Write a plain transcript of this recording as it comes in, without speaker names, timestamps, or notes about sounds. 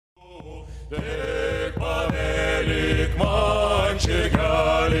The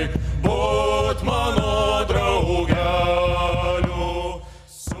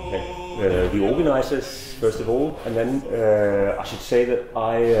organizers, first of all, and then I should say that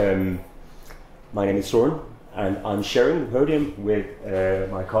my name is Søren, and I'm sharing the podium with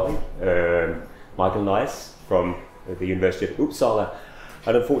my colleague Michael Nice from the University of Uppsala,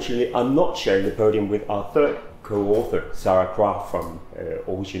 and unfortunately I'm not sharing the podium with our third co-author, Sarah Kraft from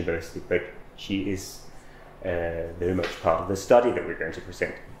Aarhus University, but she is very much part of the study that we're going to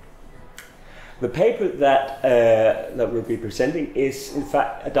present. The paper that we'll be presenting is in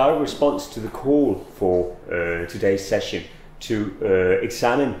fact a direct response to the call for today's session to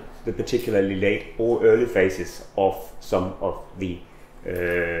examine the particularly late or early phases of some of the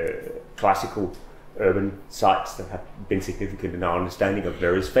classical urban sites that have been significant in our understanding of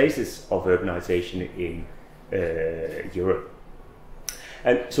various phases of urbanization in Europe.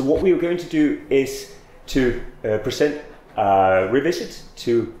 And so what we are going to do is to present a revisit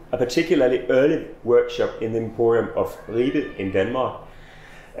to a particularly early workshop in the Emporium of Ribe in Denmark,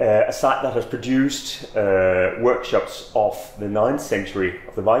 a site that has produced workshops of the 9th century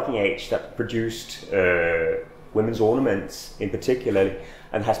of the Viking Age that produced women's ornaments in particular,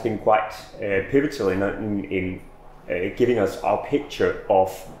 and has been quite pivotal in giving us our picture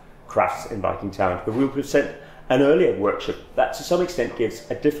of crafts in Viking towns. But we'll present an earlier workshop that to some extent gives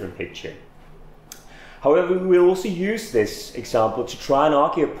a different picture. However, we will also use this example to try and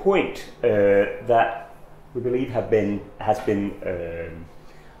argue a point that we believe has been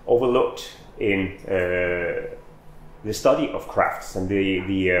overlooked in the study of crafts and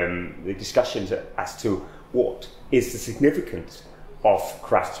the discussions as to what is the significance of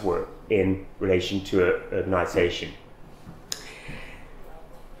crafts work in relation to urbanization.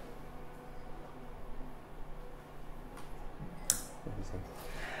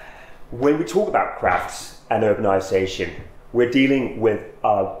 When we talk about crafts and urbanization, we're dealing with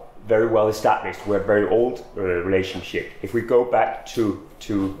a very well established, very old relationship. If we go back to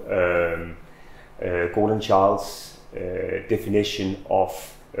Gordon Childs' definition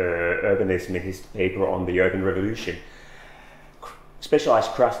of urbanism in his paper on the urban revolution,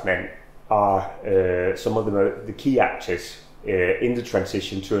 specialized craftsmen are some of the key actors in the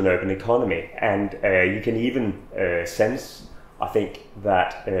transition to an urban economy, and you can even sense, I think,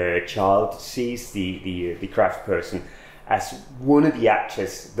 that Child sees the craft person as one of the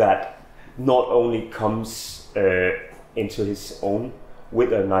actors that not only comes into his own with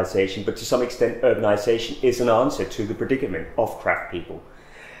urbanization, but to some extent urbanization is an answer to the predicament of craft people.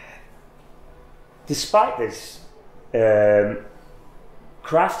 Despite this,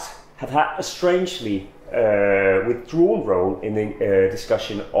 crafts have had a strangely withdrawn role in the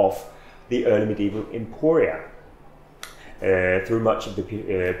discussion of the early medieval emporia through much of the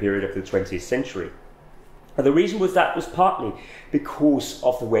period of the 20th century. And the reason was partly because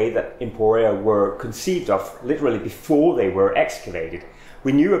of the way that emporia were conceived of literally before they were excavated.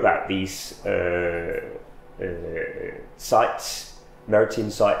 We knew about these sites,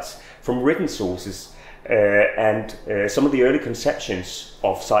 maritime sites, from written sources, and some of the early conceptions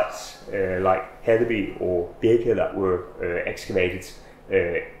of sites like Ribe or Ribe that were excavated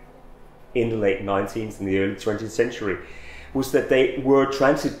in the late 19th and the early 20th century was that they were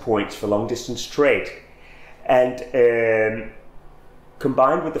transit points for long-distance trade. And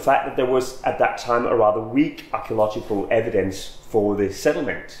combined with the fact that there was at that time a rather weak archaeological evidence for the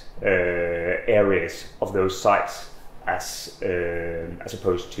settlement areas of those sites as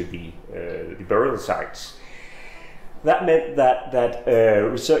opposed to the burial sites, that meant that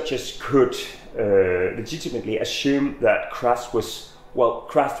researchers could legitimately assume that craft was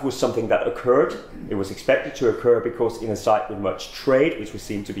something that occurred. It was expected to occur because in a site with much trade, which would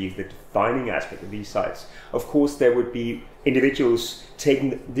seem to be the defining aspect of these sites, of course there would be individuals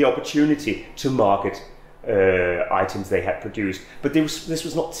taking the opportunity to market items they had produced. But this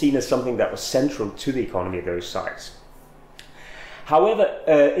was not seen as something that was central to the economy of those sites. However,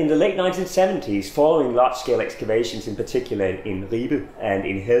 in the late 1970s, following large-scale excavations, in particular in Ribe and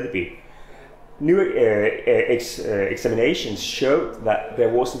in Ribe, new examinations showed that there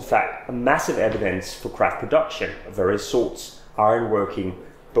was in fact a massive evidence for craft production of various sorts: ironworking,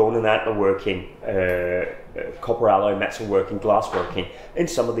 bone and antler working, copper alloy metal working, glass working in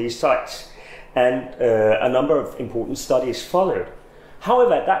some of these sites. And a number of important studies followed.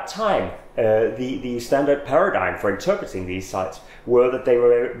 However, at that time, the standard paradigm for interpreting these sites were that they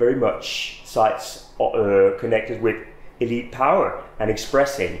were very much sites connected with elite power and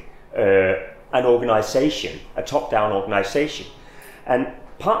expressing an organization, a top-down organization. And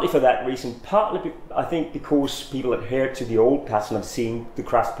partly for that reason, partly I think because people adhere to the old pattern of seeing the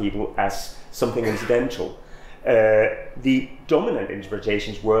craftspeople as something incidental. The dominant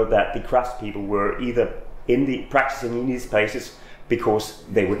interpretations were that the craftspeople were either practicing in these places because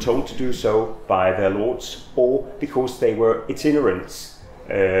they were told to do so by their lords, or because they were itinerants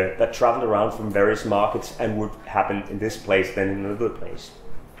that traveled around from various markets and would happen in this place, then in another place.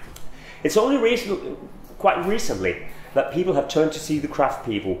 It's only quite recently that people have turned to see the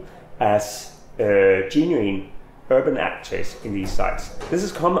craftspeople as genuine urban actors in these sites. This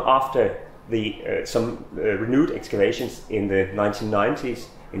has come after some renewed excavations in the 1990s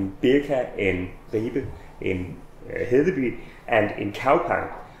in Birka, in Ribe, in Ribe, and in Kaupang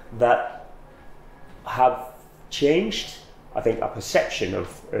that have changed, I think, our perception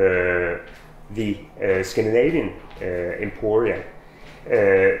of the Scandinavian emporia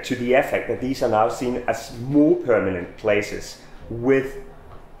to the effect that these are now seen as more permanent places with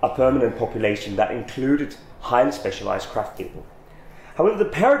a permanent population that included highly specialized craftspeople. However, the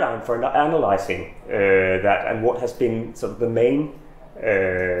paradigm for analyzing that, and what has been sort of the main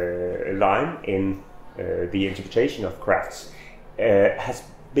line in the interpretation of crafts, has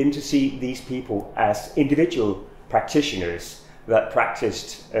been to see these people as individual practitioners that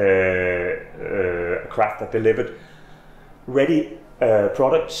practiced a craft that delivered ready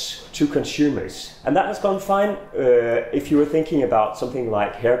products to consumers. And that has gone fine if you were thinking about something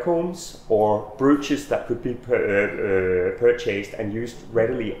like hair combs or brooches that could be purchased and used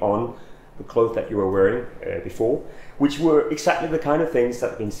readily on the clothes that you were wearing before, which were exactly the kind of things that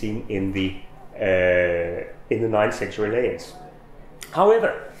have been seen in the 9th century layers.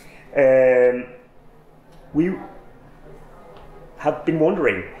 However, we have been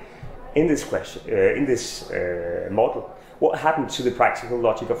wondering in this question, in this model, what happened to the practical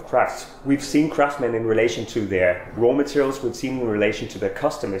logic of crafts. We've seen craftsmen in relation to their raw materials, we've seen in relation to their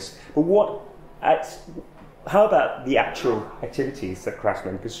customers, but how about the actual activities that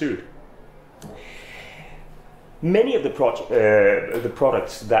craftsmen pursued? Many of the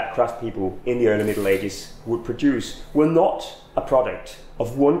products that craftspeople in the early Middle Ages would produce were not a product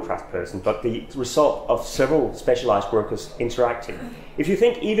of one craftsperson, but the result of several specialized workers interacting. If you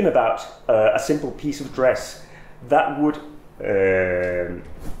think even about a simple piece of dress, that would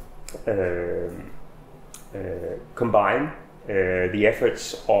combine the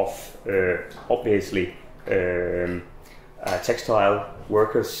efforts of obviously textile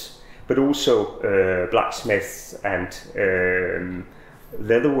workers, but also blacksmiths and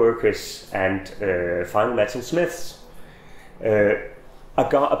leather workers and fine metal smiths.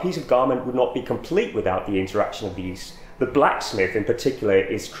 A piece of garment would not be complete without the interaction of these. The blacksmith in particular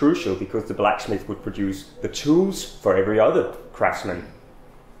is crucial because the blacksmith would produce the tools for every other craftsman.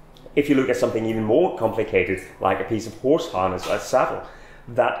 If you look at something even more complicated, like a piece of horse harness or a saddle,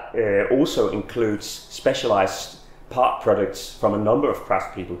 that also includes specialized part products from a number of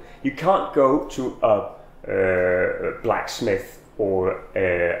craftspeople. You can't go to a blacksmith or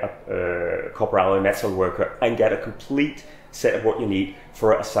a copper alloy metal worker and get a complete set of what you need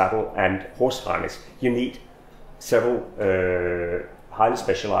for a saddle and horse harness. You need several highly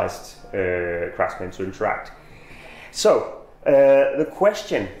specialized craftsmen to interact. So the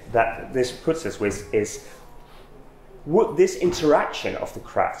question that this puts us with is, would this interaction of the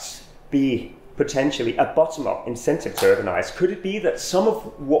crafts be potentially a bottom-up incentive to urbanize? Could it be that some of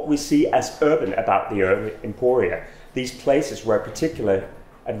what we see as urban about the urban emporia, these places where particular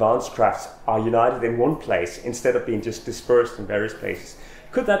advanced crafts are united in one place instead of being just dispersed in various places,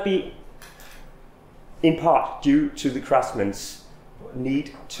 could that be in part due to the craftsmen's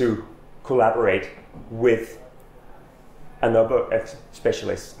need to collaborate with a number of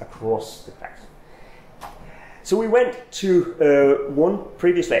specialists across the place? So we went to one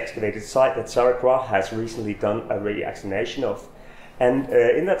previously excavated site that Sarah Croix has recently done a re-examination of, and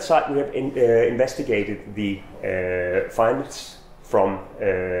in that site we have investigated the finds from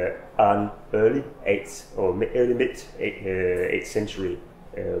an early 8th or early mid 8th century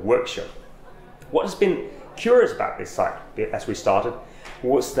workshop. What has been curious about this site, as we started,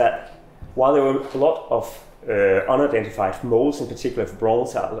 was that while there were a lot of unidentified moulds, in particular for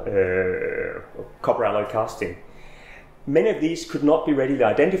bronze, copper alloy casting, many of these could not be readily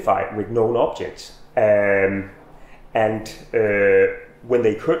identified with known objects. And when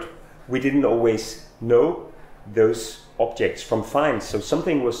they could, we didn't always know those objects from finds, so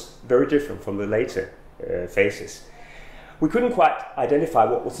something was very different from the later phases. We couldn't quite identify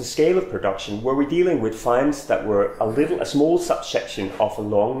what was the scale of production. Were we dealing with finds that were a small subsection of a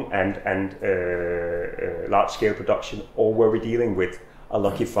long and large-scale production, or were we dealing with a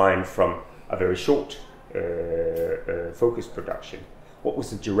lucky find from a very short focused production? what was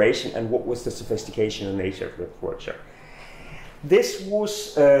the duration, and what was the sophistication and nature of the workshop. This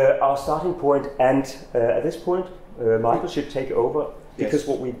was our starting point, and at this point Michael should take over, because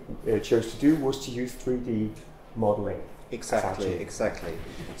what we chose to do was to use 3D modeling. Exactly.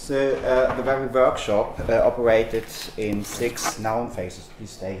 So the very workshop operated in 6 noun phases. Please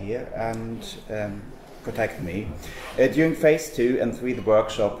stay here and protect me. During phase 2 and 3, the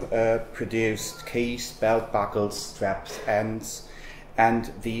workshop produced keys, belt buckles, straps, ends,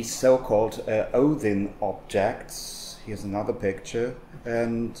 and these so-called Odin objects. Here's another picture.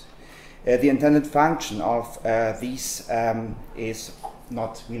 And the intended function of these is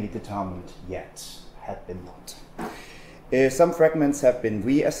not really determined yet, had been not. Some fragments have been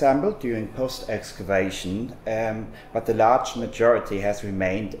reassembled during post-excavation, but the large majority has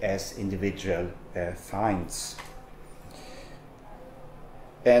remained as individual finds.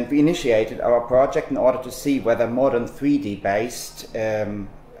 And we initiated our project in order to see whether modern 3D-based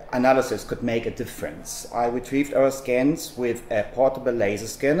analysis could make a difference. I retrieved our scans with a portable laser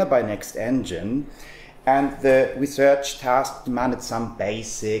scanner by Next Engine, and the research task demanded some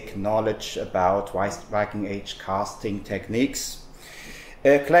basic knowledge about Viking Age casting techniques.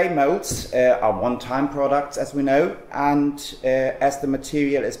 Clay molds are one-time products, as we know, and as the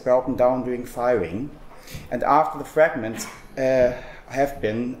material is broken down during firing, and after the fragments have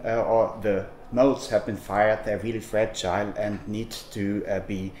been, or the molds have been fired, they're really fragile and need to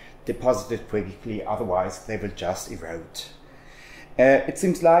be deposited quickly, otherwise they will just erode. It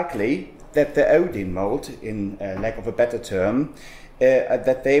seems likely that the Odin mold, in lack of a better term,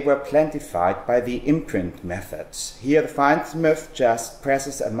 that they were plantified by the imprint methods. Here the finesmith just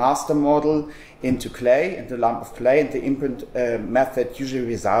presses a master model into clay, into a lump of clay, and the imprint method usually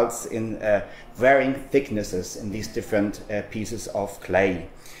results in varying thicknesses in these different pieces of clay.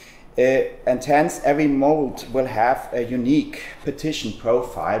 And hence every mold will have a unique partition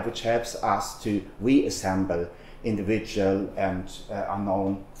profile which helps us to reassemble individual and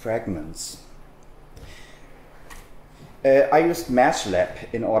unknown fragments. I used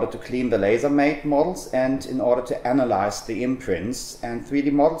MeshLab in order to clean the laser-made models and in order to analyze the imprints, and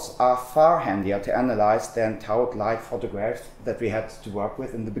 3D models are far handier to analyze than towed light photographs that we had to work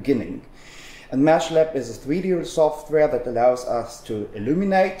with in the beginning. And MeshLab is a 3D software that allows us to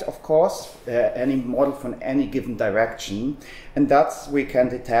illuminate, of course, any model from any given direction, and thus we can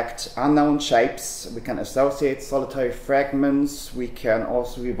detect unknown shapes, we can associate solitary fragments, we can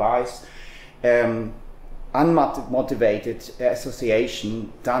also revise unmotivated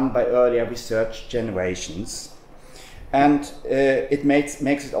association done by earlier research generations. And it makes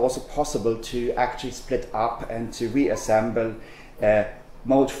it also possible to actually split up and to reassemble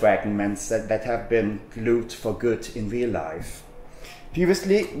mold fragments that have been glued for good in real life.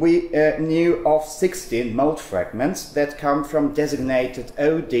 Previously, we knew of 16 mold fragments that come from designated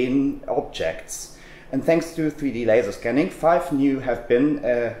Odin objects. And thanks to 3D laser scanning, 5 new have been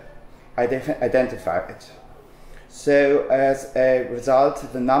identified. So as a result,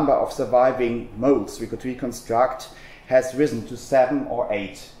 the number of surviving molds we could reconstruct has risen to 7 or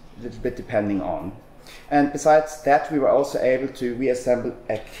 8, a little bit depending on. And besides that, we were also able to reassemble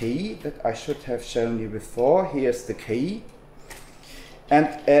a key that I should have shown you before. Here's the key. And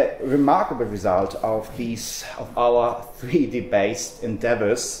a remarkable result of our 3D-based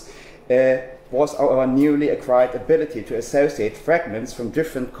endeavors was our newly acquired ability to associate fragments from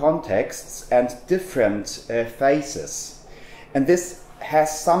different contexts and different phases. And this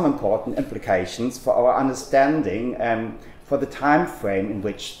has some important implications for our understanding for the time frame in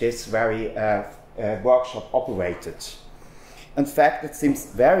which this very workshop operated. In fact, it seems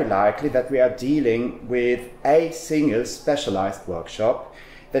very likely that we are dealing with a single specialized workshop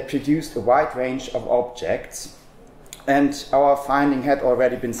that produced a wide range of objects, and our finding had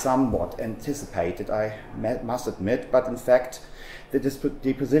already been somewhat anticipated, I must admit, but in fact the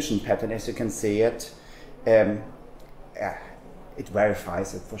deposition pattern, as you can see it, it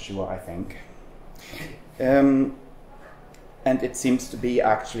verifies it for sure, I think. And it seems to be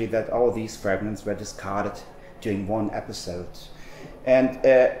actually that all these fragments were discarded during one episode. And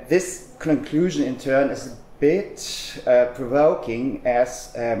this conclusion in turn is a bit provoking,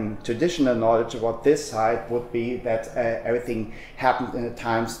 as traditional knowledge about this site would be that everything happened in a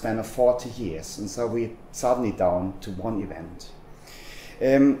time span of 40 years. And so we're suddenly down to one event.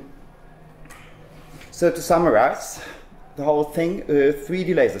 So to summarize the whole thing,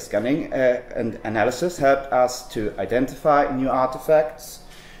 3D laser scanning and analysis helped us to identify new artifacts,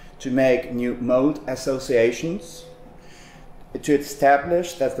 to make new mold associations, to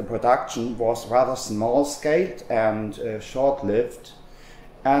establish that the production was rather small-scaled and short-lived,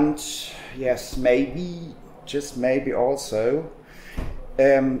 and yes, maybe, just maybe also,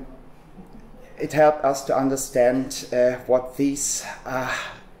 it helped us to understand what these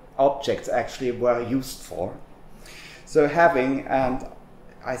objects actually were used for. So having, and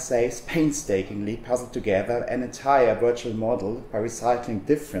I say painstakingly, puzzled together an entire virtual model by recycling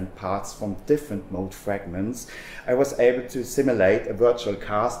different parts from different mold fragments, I was able to simulate a virtual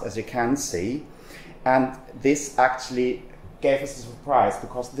cast, as you can see. And this actually gave us a surprise,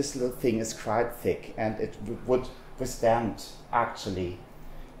 because this little thing is quite thick and it would withstand actually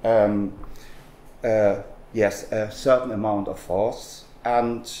yes, a certain amount of force.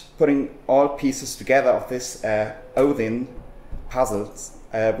 And putting all pieces together of this Odin puzzles,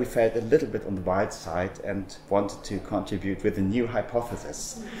 we felt a little bit on the wild side and wanted to contribute with a new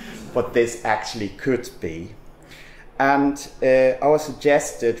hypothesis, what this actually could be. And our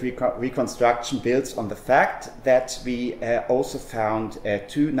suggested reconstruction builds on the fact that we also found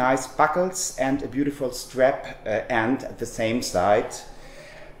 2 nice buckles and a beautiful strap end at the same side.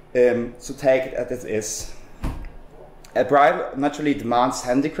 So take it as it is. A bride naturally demands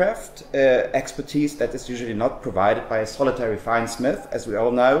handicraft, expertise that is usually not provided by a solitary fine smith, as we all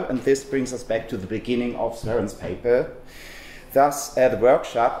know, and this brings us back to the beginning of Søren's paper. Thus, the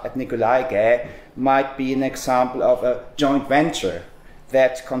workshop at Nikolai might be an example of a joint venture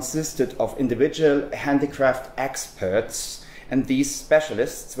that consisted of individual handicraft experts, and these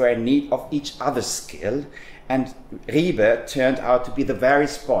specialists were in need of each other's skill, and Ribe turned out to be the very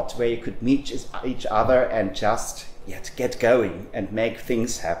spot where you could meet each other and just get going and make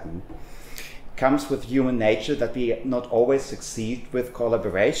things happen. It comes with human nature that we not always succeed with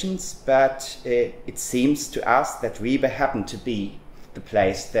collaborations, but it seems to us that Ribe happened to be the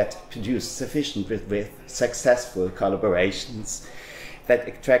place that produced sufficient with successful collaborations, that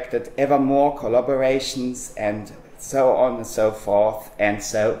attracted ever more collaborations, and so on and so forth. And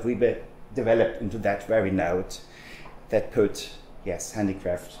so Ribe developed into that very node that put, yes,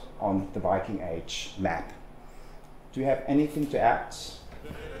 handicraft on the Viking Age map. Do you have anything to add?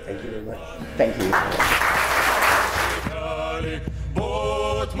 Thank you very much. Thank you.